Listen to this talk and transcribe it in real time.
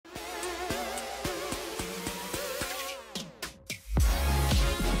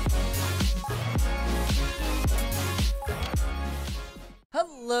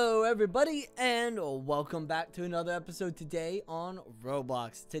everybody, and welcome back to another episode today on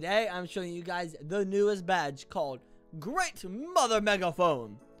Roblox. Today I'm showing you guys the newest badge called Great Mother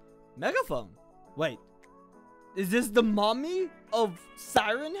Megaphone. Megaphone? Wait, is this the mommy of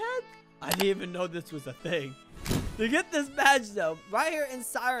Siren Head? I didn't even know this was a thing. To get this badge though, right here in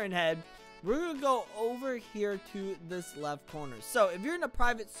Siren Head, we're gonna go over here to this left corner. So if you're in a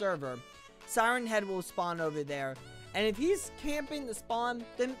private server, Siren Head will spawn over there. And if he's camping the spawn,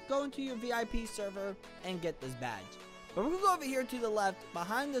 then go into your VIP server and get this badge. But we're going to go over here to the left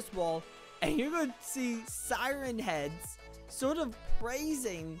behind this wall, and you're going to see Siren Heads sort of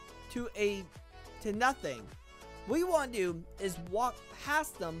praising to nothing. What you want to do is walk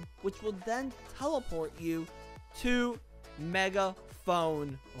past them, which will then teleport you to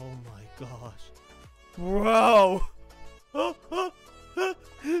Megaphone. Oh my gosh. Bro.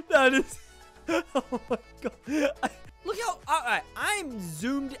 That is... Oh my god. Look how, alright, I'm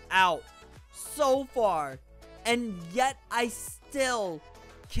zoomed out so far, and yet I still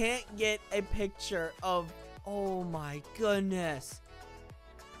can't get a picture of, oh my goodness.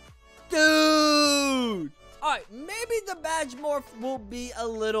 Dude! Alright, maybe the badge morph will be a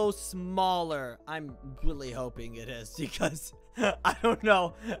little smaller. I'm really hoping it is, because I don't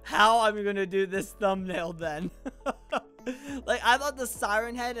know how I'm gonna do this thumbnail then. Like, I thought the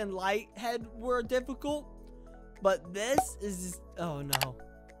Siren Head and Light Head were difficult, but this is just, oh no.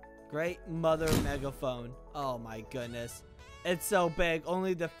 Great Mother Megaphone. Oh my goodness. It's so big,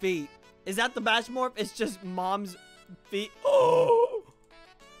 only the feet. Is that the badge morph? It's just mom's feet. Oh!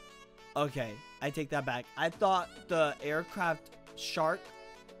 Okay, I take that back. I thought the aircraft shark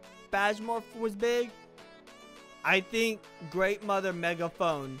badge morph was big. I think Great Mother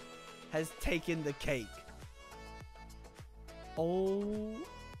Megaphone has taken the cake. Oh.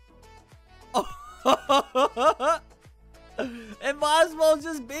 It might as well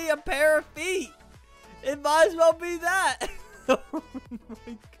just be a pair of feet. It might as well be that. Oh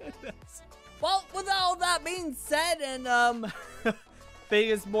my goodness. Well, with all that being said, and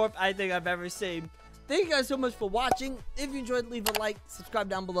biggest morph I think I've ever seen. Thank you guys so much for watching. If you enjoyed, leave a like, subscribe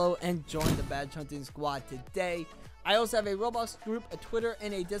down below, and join the badge hunting squad today. I also have a Roblox group, a Twitter,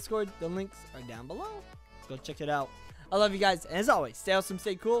 and a Discord. The links are down below. Go check it out. I love you guys, and as always, stay awesome,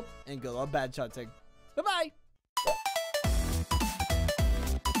 stay cool, and good luck badge hunting. Bye-bye!